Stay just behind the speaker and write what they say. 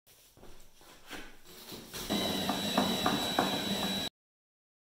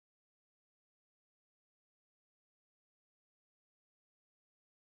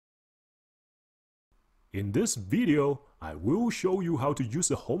In this video, I will show you how to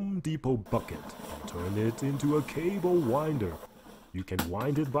use a Home Depot bucket and turn it into a cable winder. You can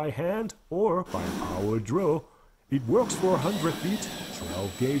wind it by hand or by power drill. It works for 100 feet,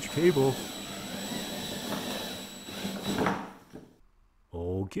 12 gauge cable.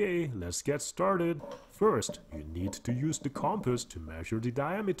 Okay, let's get started. First, you need to use the compass to measure the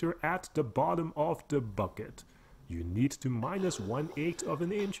diameter at the bottom of the bucket. You need to minus 1/8 of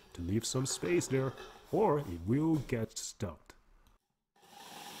an inch to leave some space there, or it will get stuck.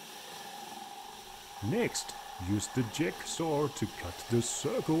 Next, use the jigsaw to cut the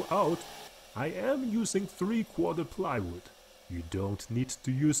circle out. I am using 3/4 plywood. You don't need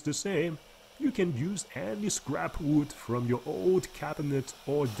to use the same. You can use any scrap wood from your old cabinet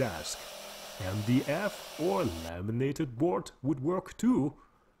or desk. MDF or laminated board would work too.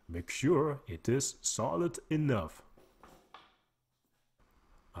 Make sure it is solid enough.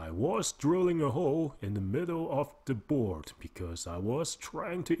 I was drilling a hole in the middle of the board because I was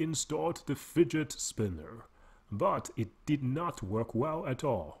trying to install the fidget spinner, but it did not work well at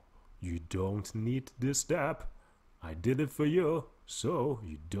all. You don't need this step. I did it for you, so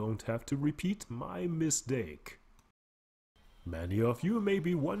you don't have to repeat my mistake. Many of you may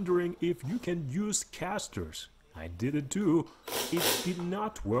be wondering if you can use casters. I did it too. It did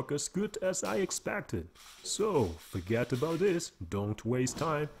not work as good as I expected. So forget about this, don't waste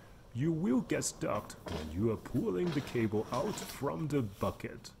time. You will get stuck when you are pulling the cable out from the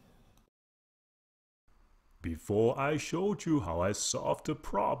bucket. Before I showed you how I solved the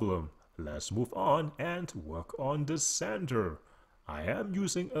problem, let's move on and work on the center. I am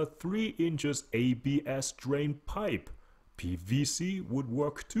using a 3 inches ABS drain pipe. PVC would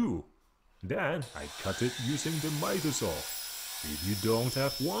work too. Then I cut it using the miter saw. If you don't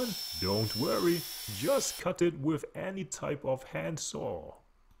have one, don't worry, just cut it with any type of hand saw.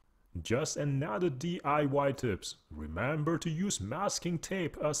 Just another DIY tips. Remember to use masking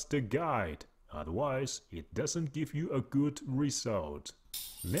tape as the guide, otherwise it doesn't give you a good result.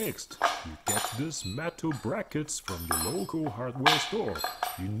 Next, you get these metal brackets from your local hardware store.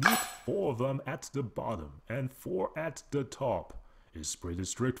 You need 4 of them at the bottom and 4 at the top. It's pretty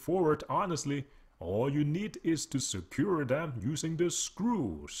straightforward, honestly. All you need is to secure them using the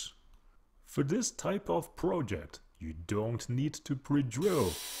screws. For this type of project, you don't need to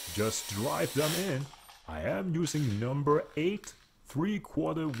pre-drill, just drive them in. I am using number 8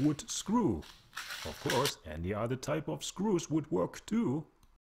 3/4 wood screw. Of course, any other type of screws would work too.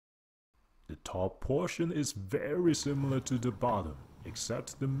 The top portion is very similar to the bottom,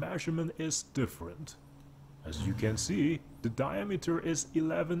 except the measurement is different. As you can see, the diameter is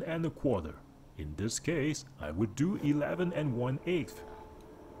 11 1/4. In this case, I would do 11 1/8.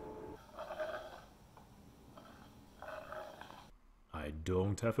 I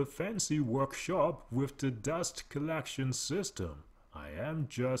don't have a fancy workshop with the dust collection system. I am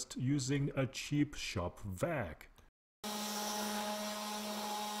just using a cheap shop vac.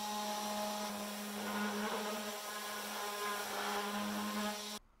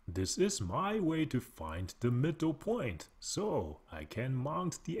 This is my way to find the middle point, so I can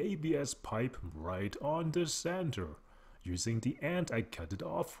mount the ABS pipe right on the center. Using the end I cut it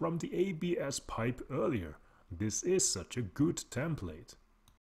off from the ABS pipe earlier. This is such a good template.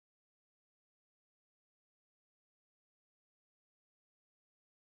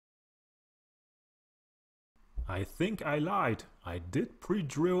 I think I lied. I did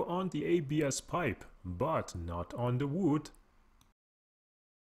pre-drill on the ABS pipe, but not on the wood.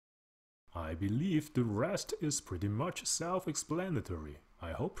 I believe the rest is pretty much self-explanatory.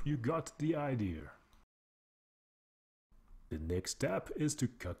 I hope you got the idea. The next step is to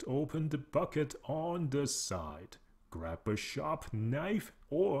cut open the bucket on the side. Grab a sharp knife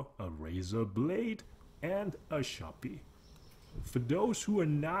or a razor blade and a Sharpie. For those who are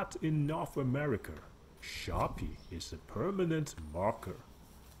not in North America, Sharpie is a permanent marker.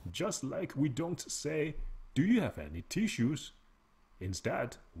 Just like we don't say, "Do you have any tissues?"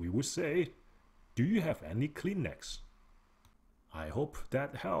 Instead, we would say, "Do you have any Kleenex?" I hope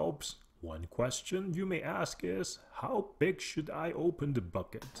that helps. One question you may ask is, how big should I open the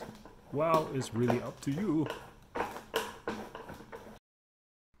bucket? Well, it's really up to you.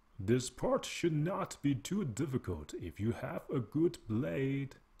 This part should not be too difficult if you have a good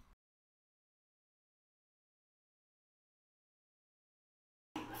blade.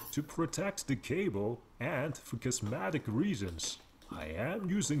 To protect the cable and for cosmetic reasons, I am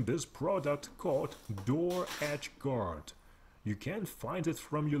using this product called Door Edge Guard. You can find it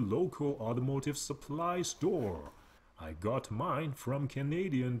from your local automotive supply store. I got mine from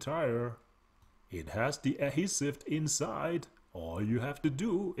Canadian Tire. It has the adhesive inside. All you have to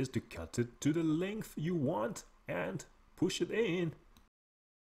do is to cut it to the length you want and push it in.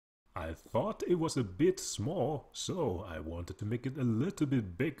 I thought it was a bit small, so I wanted to make it a little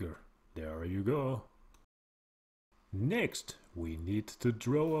bit bigger. There you go. Next, we need to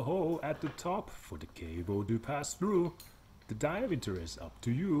drill a hole at the top for the cable to pass through. The diameter is up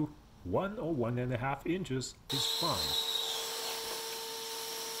to you. 1 or 1.5 inches is fine.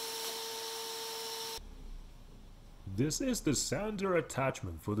 This is the sander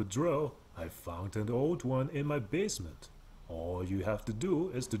attachment for the drill. I found an old one in my basement. All you have to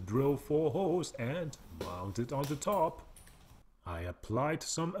do is to drill 4 holes and mount it on the top. I applied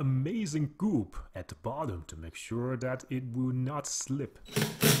some amazing goop at the bottom to make sure that it will not slip.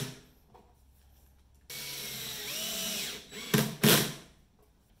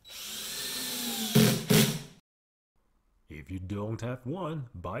 If you don't have one,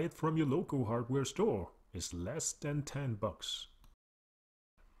 buy it from your local hardware store. It's less than 10 bucks.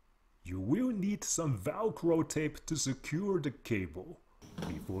 You will need some Velcro tape to secure the cable.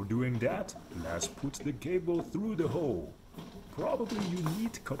 Before doing that, let's put the cable through the hole. Probably you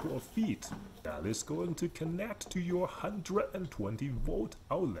need a couple of feet. That is going to connect to your 120 volt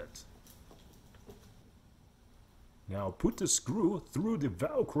outlet. Now put the screw through the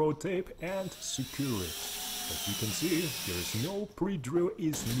Velcro tape and secure it. As you can see, there is no pre-drill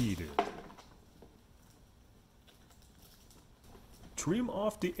is needed. Trim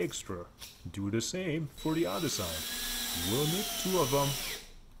off the extra. Do the same for the other side. You will need 2 of them.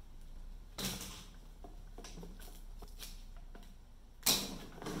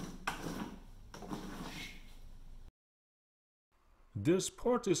 This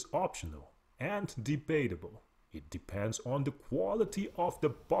part is optional and debatable. It depends on the quality of the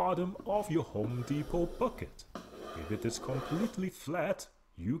bottom of your Home Depot bucket. If it is completely flat,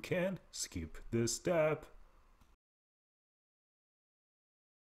 you can skip this step.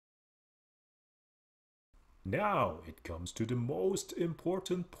 Now it comes to the most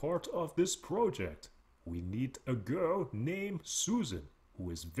important part of this project. We need a girl named Susan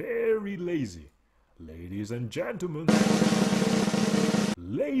who is very lazy. Ladies and gentlemen,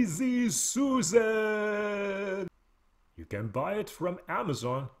 Lazy Susan! You can buy it from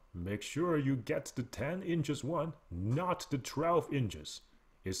Amazon. Make sure you get the 10 inches one, not the 12 inches.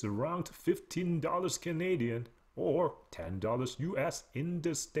 It's around $15 Canadian or $10 US in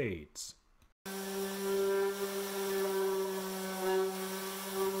the States.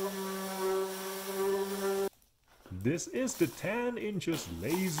 This is the 10 inches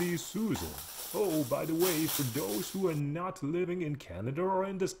Lazy Susan. Oh, by the way, for those who are not living in Canada or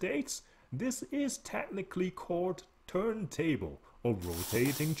in the States, this is technically called turntable or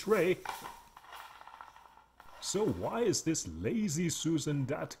rotating tray. So why is this Lazy Susan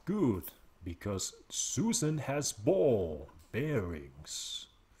that good? Because Susan has ball bearings.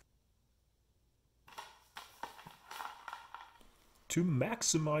 To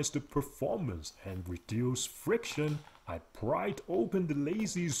maximize the performance and reduce friction, I pried open the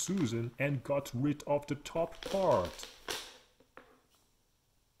Lazy Susan and got rid of the top part.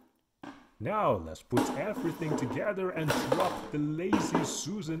 Now let's put everything together and drop the Lazy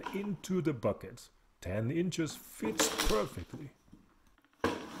Susan into the bucket. 10 inches fits perfectly.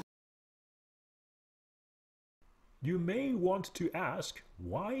 You may want to ask,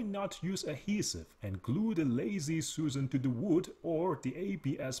 why not use adhesive and glue the Lazy Susan to the wood or the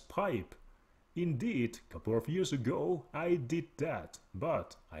ABS pipe? Indeed, a couple of years ago I did that,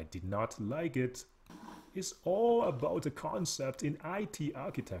 but I did not like it. It's all about a concept in IT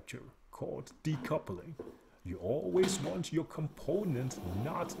architecture called decoupling. You always want your component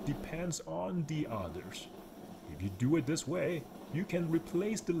not depends on the others. If you do it this way, you can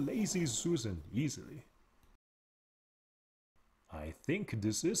replace the Lazy Susan easily. I think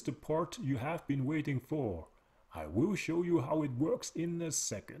this is the part you have been waiting for. I will show you how it works in a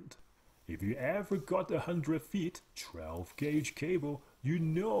second. If you ever got 100 feet 12 gauge cable, you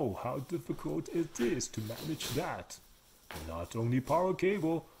know how difficult it is to manage that. Not only power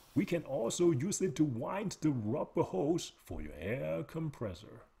cable, we can also use it to wind the rubber hose for your air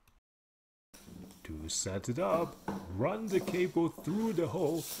compressor. To set it up, run the cable through the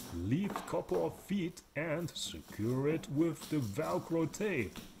hole, leave a couple of feet and secure it with the Velcro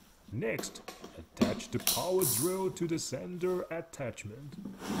tape. Next, attach the power drill to the sender attachment.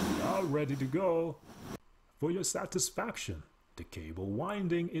 We are ready to go. For your satisfaction, the cable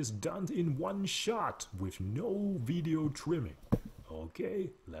winding is done in one shot with no video trimming. Okay,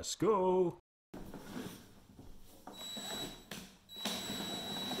 let's go.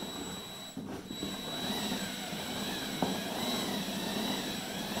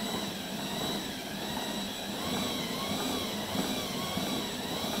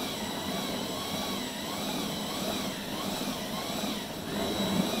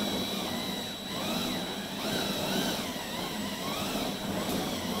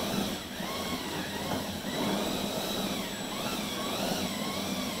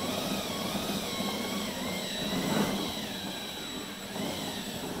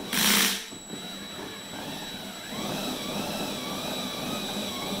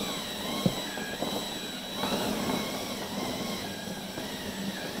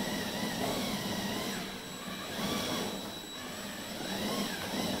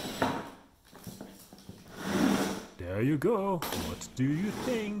 you go. What do you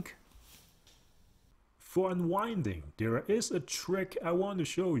think? For unwinding, there is a trick I want to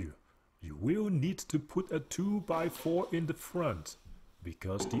show you. You will need to put a 2x4 in the front.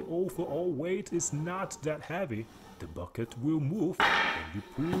 Because the overall weight is not that heavy, the bucket will move when you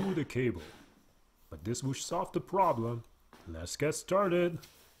pull the cable. But this will solve the problem. Let's get started.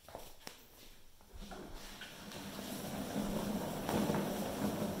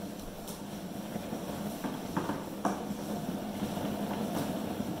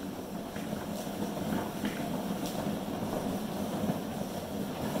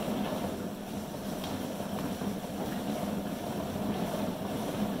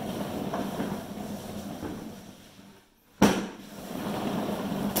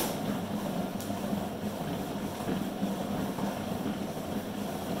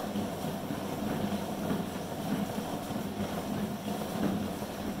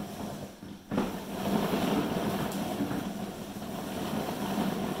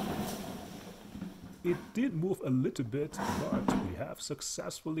 It did move a little bit, but we have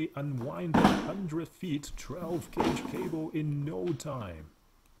successfully unwinded 100 feet 12 gauge cable in no time.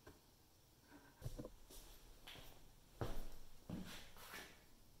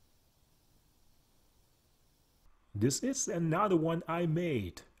 This is another one I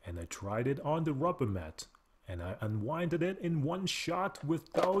made, and I tried it on the rubber mat, and I unwinded it in one shot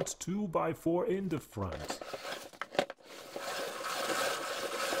without 2x4 in the front.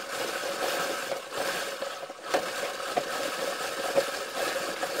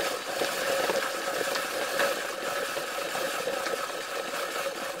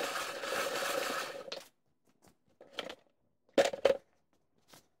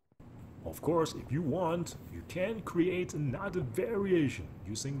 Of course, if you want, you can create another variation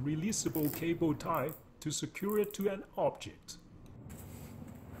using releasable cable tie to secure it to an object.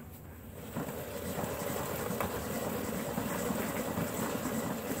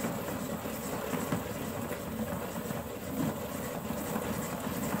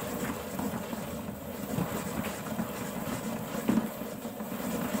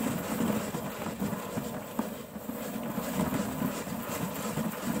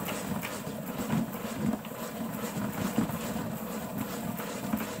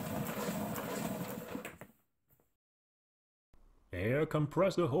 Air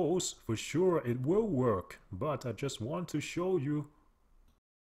compressor hose, for sure it will work, but I just want to show you.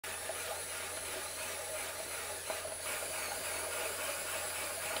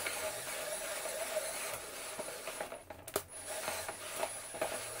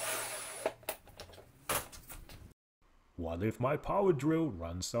 What if my power drill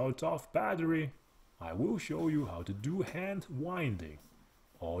runs out of battery? I will show you how to do hand winding.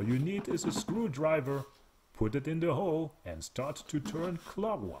 All you need is a screwdriver. Put it in the hole and start to turn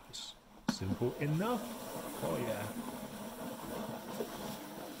clockwise. Simple enough? Oh yeah.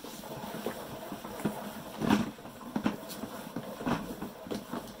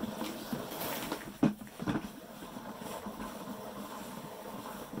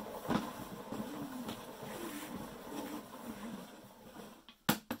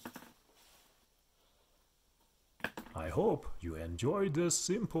 I hope you enjoyed this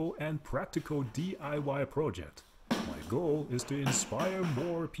simple and practical DIY project. My goal is to inspire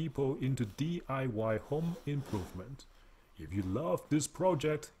more people into DIY home improvement. If you love this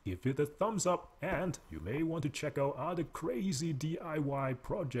project, give it a thumbs up, and you may want to check out other crazy DIY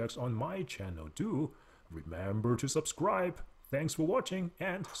projects on my channel too. Remember to subscribe. Thanks for watching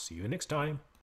and see you next time.